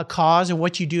important cause and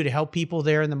what you do to help people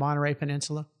there in the Monterey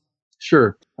Peninsula?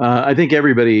 Sure. I think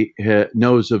everybody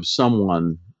knows of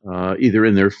someone either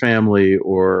in their family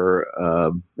or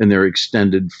in their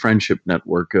extended friendship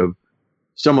network of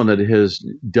someone that has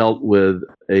dealt with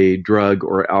a drug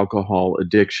or alcohol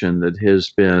addiction that has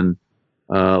been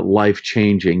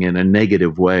life-changing in a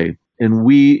negative way. And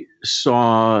we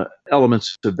saw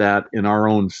elements of that in our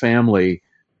own family,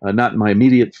 not in my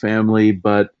immediate family,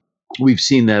 but we've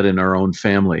seen that in our own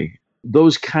family.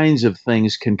 Those kinds of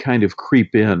things can kind of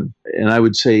creep in. And I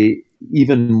would say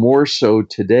even more so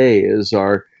today as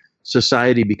our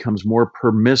society becomes more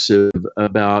permissive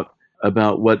about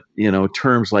what,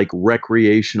 terms like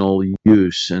recreational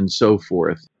use and so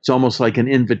forth. It's almost like an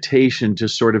invitation to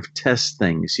sort of test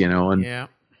things,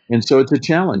 and so it's a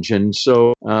challenge. And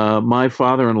so my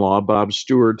father-in-law, Bob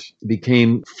Stewart,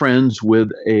 became friends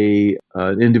with an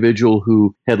individual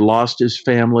who had lost his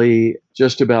family,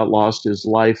 just about lost his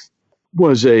life,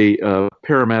 was a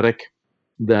paramedic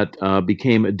that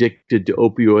became addicted to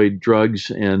opioid drugs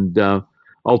and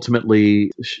ultimately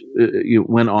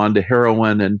went on to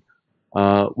heroin and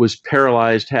was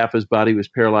paralyzed. Half his body was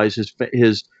paralyzed.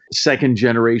 His second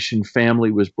generation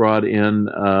family was brought in.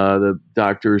 The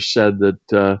doctors said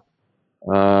that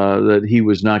he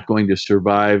was not going to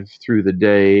survive through the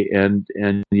day, and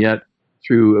yet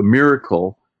through a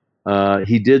miracle,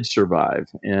 he did survive.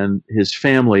 And his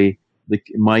family,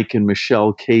 Mike and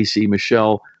Michelle Casey,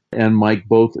 Michelle and Mike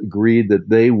both agreed that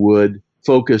they would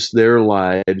focus their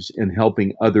lives in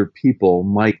helping other people.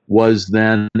 Mike was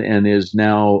then and is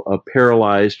now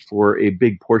paralyzed for a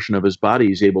big portion of his body.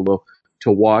 He's able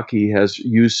to walk. He has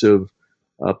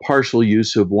partial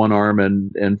use of one arm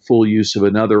and full use of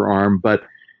another arm. But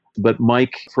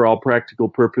Mike, for all practical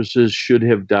purposes, should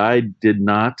have died, did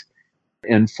not.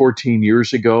 And 14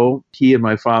 years ago, he and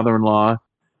my father-in-law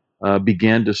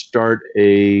began to start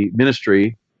a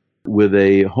ministry with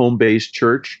a home-based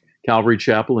church, Calvary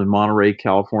Chapel in Monterey,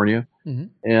 California,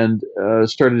 and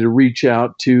started to reach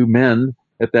out to men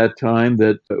at that time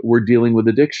that were dealing with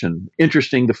addiction.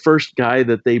 Interesting, the first guy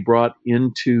that they brought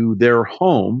into their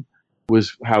home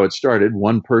was how it started,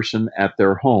 one person at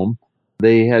their home.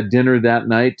 They had dinner that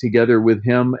night together with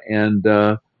him, and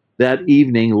that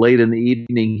evening, late in the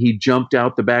evening, he jumped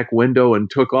out the back window and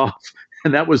took off.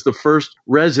 And that was the first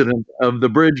resident of the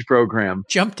bridge program.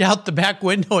 Jumped out the back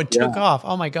window and took off.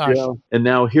 Oh my gosh. Yeah. And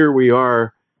now here we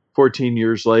are 14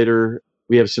 years later.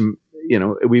 We have some,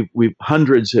 we've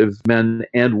hundreds of men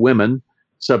and women.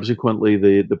 Subsequently,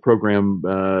 the program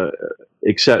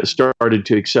started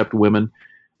to accept women.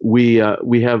 We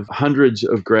have hundreds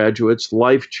of graduates,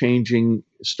 life-changing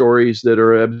stories that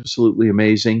are absolutely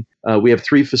amazing. We have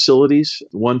 3 facilities,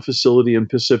 one facility in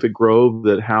Pacific Grove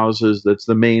that's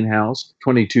the main house,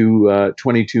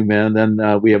 22 men.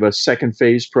 Then we have a second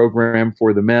phase program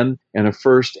for the men and a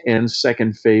first and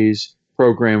second phase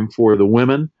program for the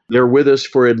women. They're with us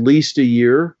for at least a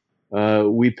year.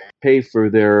 We pay for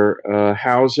their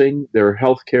housing, their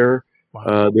health care,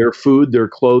 their food, their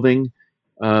clothing.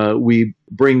 We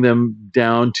bring them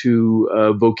down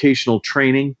to vocational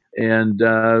training, and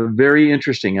very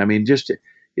interesting. I mean,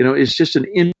 it's just an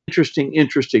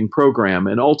interesting program.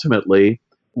 And ultimately,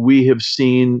 we have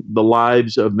seen the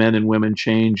lives of men and women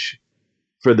change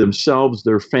for themselves,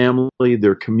 their family,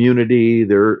 their community.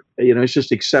 It's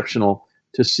just exceptional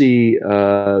to see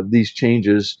these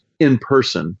changes in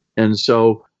person. And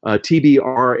so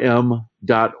tbrm.org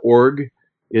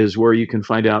is where you can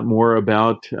find out more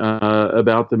about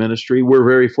the ministry. We're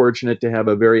very fortunate to have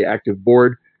a very active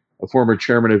board. A former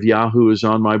chairman of Yahoo is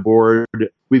on my board.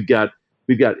 We've got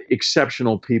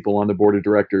exceptional people on the board of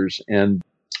directors, and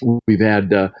we've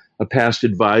had a past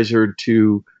advisor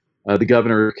to the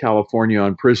governor of California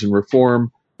on prison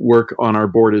reform work on our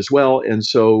board as well. And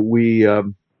so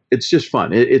it's just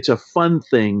fun. It's a fun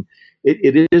thing.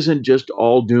 It isn't just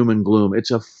all doom and gloom.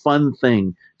 It's a fun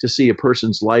thing to see a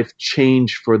person's life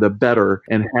change for the better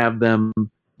and have them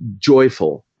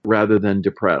joyful rather than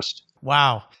depressed.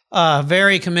 Wow.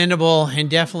 Very commendable, and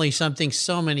definitely something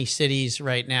so many cities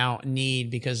right now need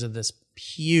because of this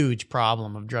huge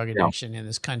problem of drug addiction in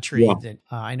this country that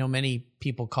I know many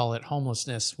people call it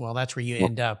homelessness. Well, that's where you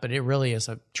end up, but it really is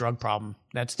a drug problem.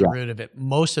 That's the root of it.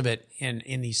 Most of it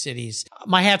in these cities.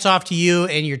 My hat's off to you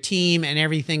and your team and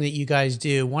everything that you guys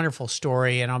do. Wonderful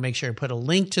story. And I'll make sure I put a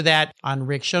link to that on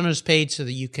Rick Shono's page so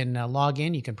that you can log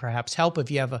in. You can perhaps help if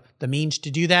you have the means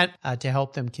to do that, to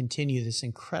help them continue this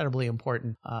incredibly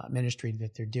important ministry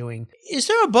that they're doing. Is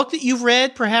there a book that you've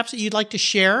read perhaps that you'd like to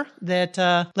share that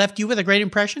left you with a great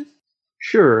impression?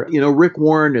 Sure. Rick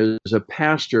Warren is a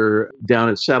pastor down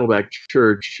at Saddleback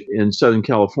Church in Southern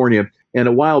California. And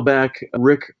a while back,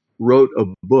 Rick wrote a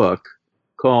book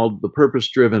called The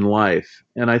Purpose-Driven Life.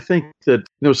 And I think that,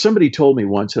 somebody told me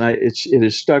once, and it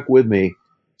has stuck with me.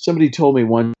 Somebody told me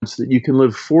once that you can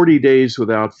live 40 days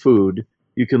without food.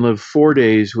 You can live 4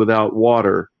 days without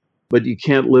water, but you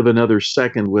can't live another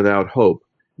second without hope.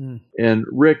 And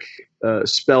Rick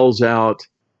spells out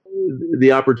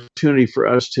the opportunity for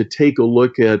us to take a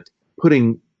look at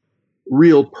putting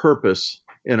real purpose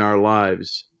in our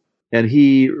lives. And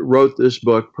he wrote this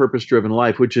book, Purpose-Driven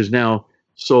Life, which is now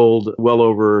sold well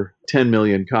over 10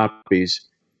 million copies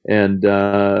and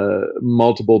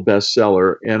multiple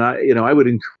bestseller. And I would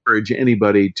encourage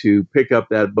anybody to pick up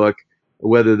that book,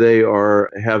 whether they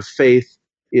have faith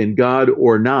in God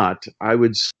or not. I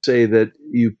would say that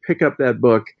you pick up that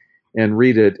book and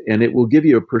read it, and it will give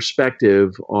you a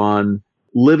perspective on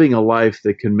living a life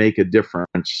that can make a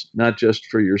difference, not just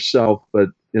for yourself, but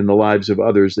in the lives of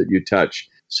others that you touch.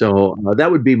 So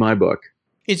that would be my book.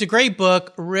 It's a great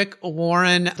book, Rick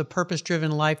Warren, The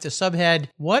Purpose-Driven Life. The subhead,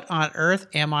 What on Earth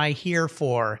Am I Here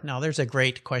For? Now, there's a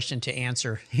great question to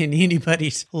answer in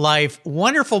anybody's life.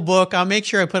 Wonderful book. I'll make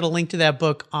sure I put a link to that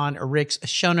book on Rick's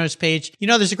show notes page.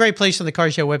 There's a great place on the Car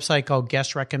Show website called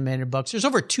Guest Recommended Books. There's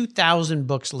over 2,000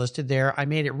 books listed there. I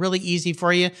made it really easy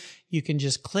for you. You can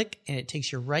just click and it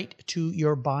takes you right to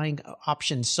your buying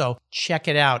options. So check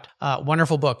it out.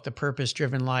 Wonderful book, The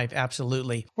Purpose-Driven Life.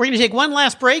 Absolutely. We're going to take one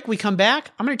last break. We come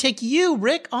back. I'm going to take you,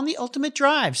 Rick, on the ultimate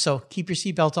drive. So keep your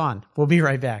seatbelt on. We'll be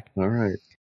right back. All right.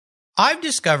 I've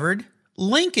discovered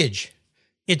Linkage.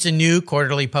 It's a new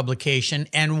quarterly publication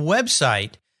and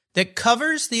website that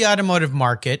covers the automotive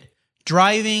market,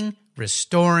 driving,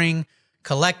 restoring,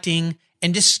 collecting,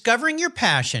 and discovering your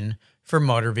passion for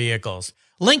motor vehicles.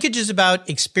 Linkage is about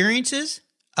experiences,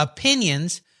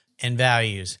 opinions, and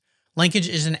values. Linkage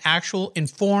is an actual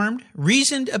informed,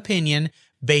 reasoned opinion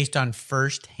based on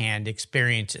first-hand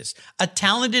experiences. A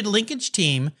talented Linkage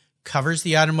team covers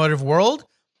the automotive world,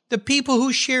 the people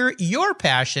who share your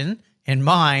passion and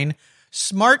mine,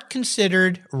 smart,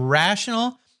 considered,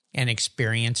 rational, and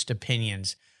experienced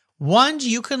opinions, ones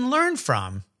you can learn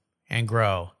from and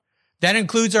grow. That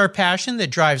includes our passion that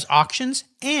drives auctions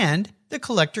and the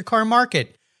collector car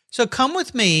market. So come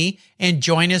with me and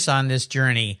join us on this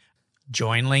journey.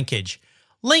 join Linkage.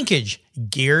 Linkage,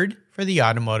 geared for the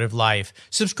automotive life.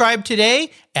 Subscribe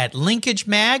today at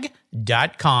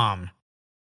linkagemag.com.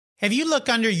 Have you looked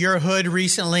under your hood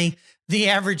recently? The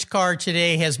average car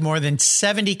today has more than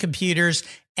 70 computers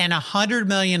and 100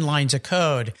 million lines of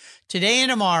code. Today and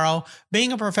tomorrow,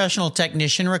 being a professional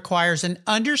technician requires an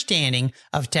understanding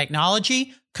of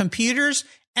technology, computers,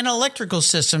 and electrical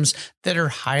systems that are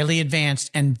highly advanced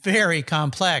and very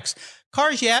complex.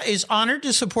 Cars Yeah is honored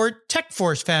to support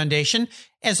TechForce Foundation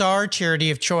as our charity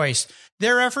of choice.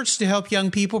 Their efforts to help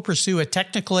young people pursue a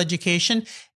technical education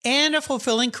and a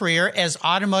fulfilling career as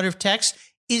automotive techs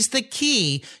is the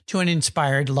key to an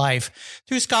inspired life.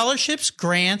 Through scholarships,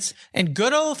 grants, and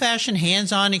good old-fashioned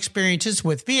hands-on experiences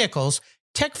with vehicles,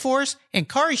 TechForce and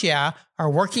Cars Yeah are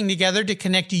working together to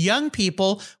connect young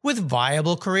people with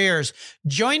viable careers.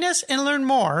 Join us and learn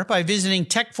more by visiting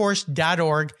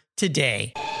techforce.org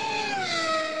today.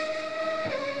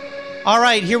 All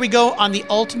right, here we go on the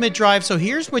ultimate drive. So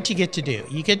here's what you get to do.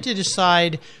 You get to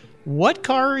decide what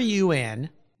car are you in.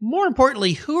 More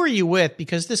importantly, who are you with?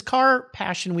 Because this car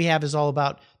passion we have is all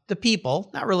about the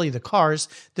people, not really the cars,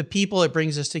 the people it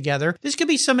brings us together. This could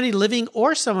be somebody living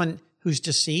or someone who's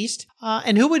deceased.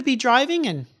 And who would be driving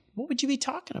and what would you be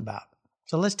talking about?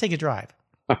 So let's take a drive.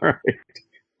 All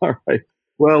right.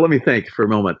 Well, let me think for a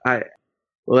moment.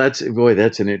 That's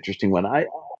an interesting one. I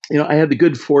had the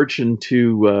good fortune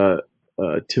to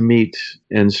meet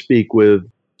and speak with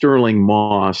Sterling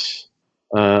Moss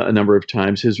a number of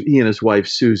times. He and his wife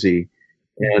Susie,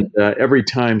 and every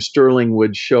time Sterling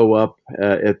would show up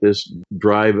at this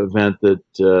drive event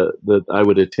that I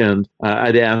would attend,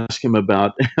 I'd ask him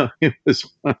about how it was.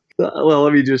 Well,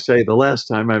 let me just say, the last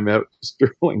time I met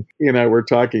Sterling, he and I were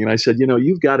talking, and I said,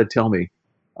 you've got to tell me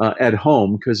at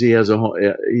home, because he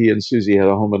and Susie had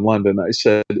a home in London. I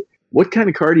said, what kind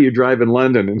of car do you drive in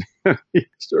London? And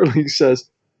Sterling says,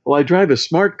 well, I drive a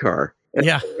smart car.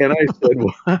 Yeah. And I said,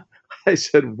 what? I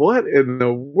said, what in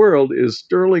the world is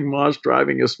Sterling Moss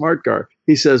driving a smart car?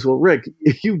 He says, well, Rick,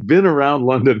 you've been around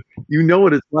London. You know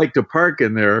what it's like to park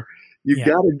in there. You've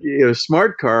got to, a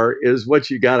smart car is what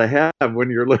you got to have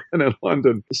when you're living in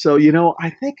London. So,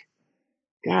 I think,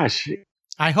 gosh.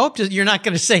 I hope that you're not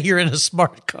going to say you're in a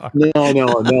smart car. No,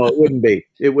 it wouldn't be.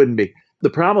 It wouldn't be. The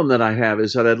problem that I have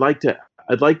is that I'd like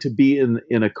to be in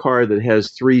a car that has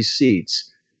 3 seats.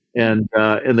 And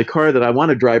the car that I want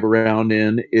to drive around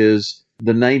in is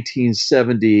the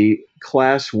 1970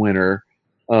 class winner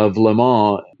of Le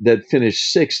Mans that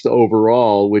finished 6th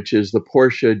overall, which is the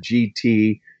Porsche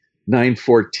GT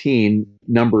 914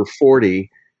 number 40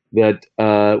 that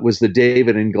was the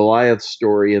David and Goliath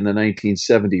story in the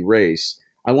 1970 race.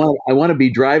 I want to be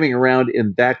driving around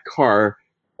in that car,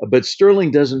 but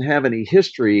Sterling doesn't have any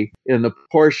history in the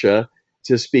Porsche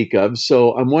to speak of.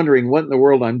 So I'm wondering what in the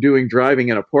world I'm doing driving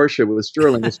in a Porsche with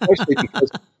Sterling,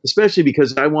 especially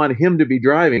because I want him to be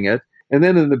driving it. And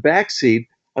then in the back seat,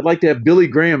 I'd like to have Billy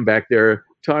Graham back there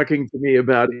talking to me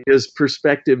about his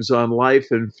perspectives on life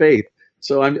and faith.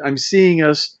 So I'm seeing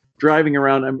us driving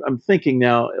around. I'm thinking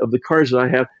now of the cars that I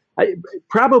have. I've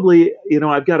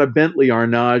got a Bentley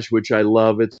Arnage, which I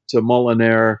love. It's a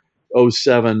Molinare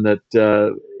 07 that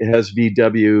has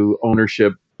VW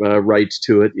ownership rights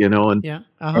to it, and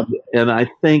I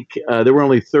think there were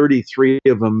only 33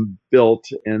 of them built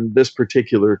in this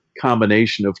particular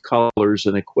combination of colors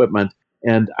and equipment.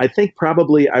 And I think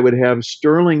probably I would have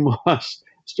Sterling Moss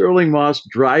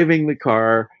driving the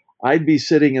car. I'd be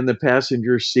sitting in the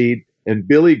passenger seat, and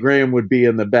Billy Graham would be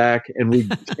in the back, and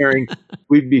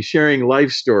we'd be sharing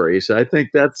life stories. I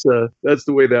think that's the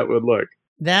way that would look.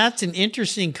 That's an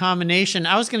interesting combination.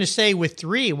 I was going to say with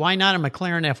 3, why not a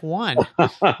McLaren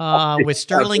F1 with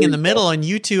Sterling in the middle and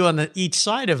you two on each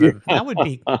side of him? That would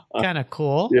be kind of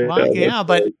cool. But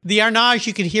the Arnage,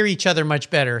 you could hear each other much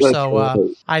better.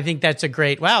 So I think that's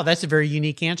that's a very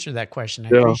unique answer to that question. I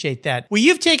appreciate that. Well,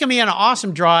 you've taken me on an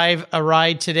awesome a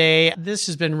ride today. This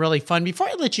has been really fun. Before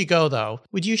I let you go, though,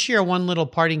 would you share one little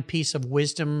parting piece of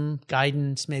wisdom,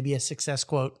 guidance, maybe a success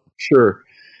quote? Sure.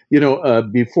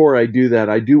 Before I do that,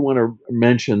 I do want to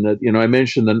mention that, I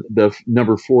mentioned the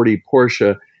number 40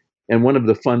 Porsche, and one of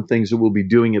the fun things that we'll be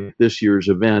doing at this year's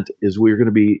event is we're going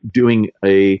to be doing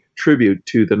a tribute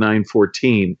to the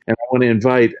 914. And I want to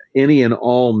invite any and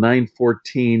all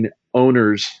 914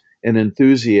 owners and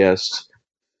enthusiasts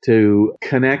to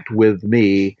connect with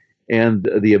me and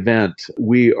the event.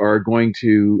 We are going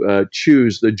to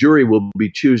the jury will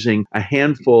be choosing a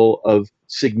handful of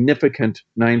significant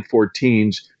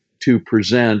 914s to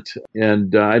present.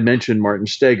 And I mentioned Martin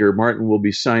Steger. Martin will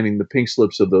be signing the pink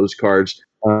slips of those cards.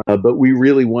 But we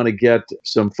really want to get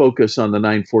some focus on the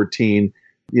 914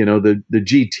 the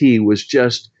GT was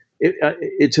just,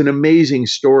 it's an amazing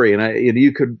story. And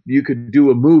you could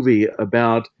do a movie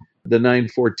about the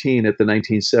 914 at the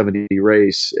 1970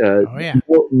 race.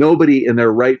 Nobody in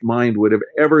their right mind would have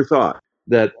ever thought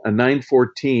that a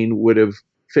 914 would have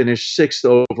finished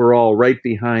 6th overall right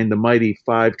behind the mighty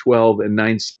 512 and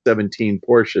 917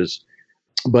 Porsches.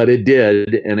 But it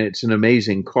did, and it's an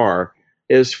amazing car.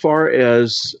 As far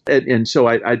as, and so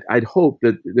I'd hope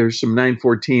that there's some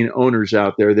 914 owners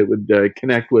out there that would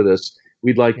connect with us.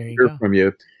 We'd like to hear from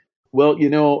you. Well,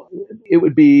 it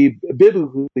would be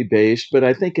biblically based, but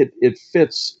I think it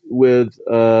fits with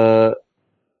in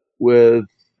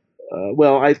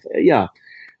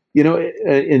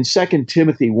 2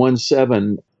 Timothy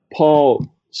 1:7, Paul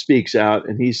speaks out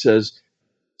and he says,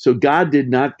 "So God did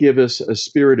not give us a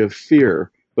spirit of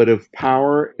fear, but of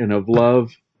power and of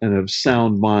love and of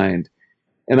sound mind."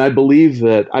 And I believe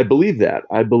that. I believe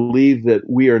that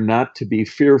we are not to be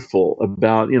fearful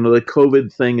about, the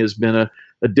COVID thing has been a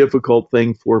difficult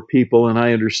thing for people, and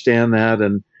I understand that,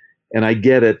 and I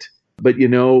get it. But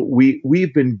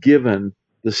we've been given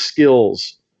the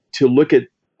skills to look at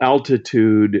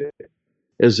altitude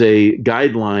as a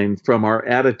guideline from our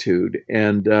attitude,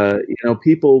 and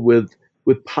people with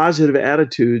positive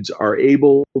attitudes are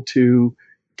able to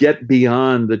get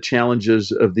beyond the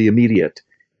challenges of the immediate.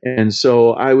 And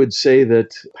so I would say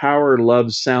that power,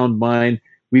 love, sound mind,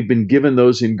 we've been given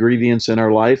those ingredients in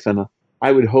our life, and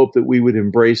I would hope that we would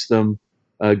embrace them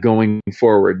going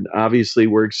forward. Obviously,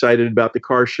 we're excited about the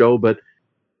car show, but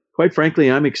quite frankly,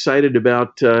 I'm excited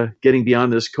about getting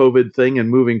beyond this COVID thing and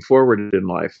moving forward in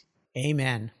life.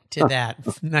 Amen to that.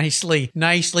 Nicely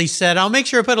said. I'll make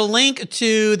sure I put a link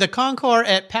to the Concours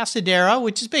at Pasadena,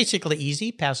 which is basically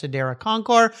easy,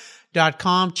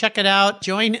 PasadenaConcours.com. Check it out.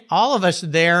 Join all of us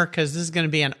there, because this is going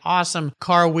to be an awesome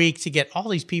car week to get all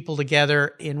these people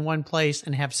together in one place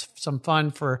and have some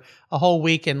fun for a whole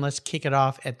week. And let's kick it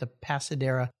off at the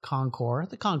Pasadena Concours,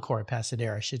 the Concours at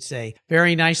Pasadena, I should say.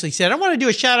 Very nicely said. I want to do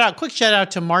a quick shout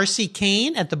out to Marcy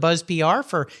Kane at the Buzz PR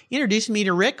for introducing me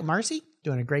to Rick. Marcy,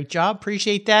 doing a great job.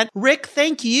 Appreciate that. Rick,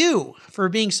 thank you for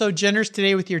being so generous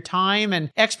today with your time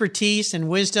and expertise and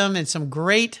wisdom and some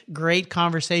great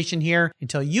conversation here.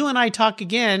 Until you and I talk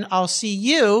again, I'll see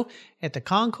you at the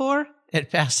Concours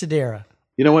at Pasadena.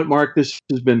 You know what, Mark? This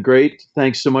has been great.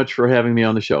 Thanks so much for having me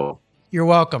on the show. You're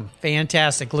welcome.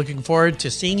 Fantastic. Looking forward to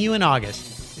seeing you in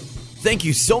August. Thank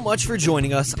you so much for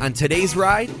joining us on today's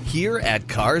ride here at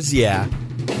Cars Yeah.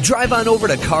 Drive on over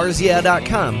to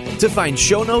carsyeah.com to find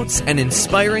show notes and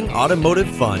inspiring automotive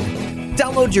fun.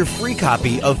 Download your free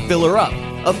copy of Filler Up,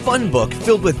 a fun book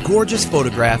filled with gorgeous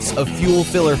photographs of fuel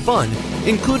filler fun,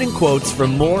 including quotes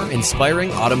from more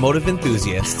inspiring automotive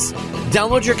enthusiasts.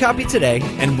 Download your copy today,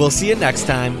 and we'll see you next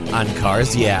time on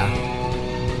Cars Yeah.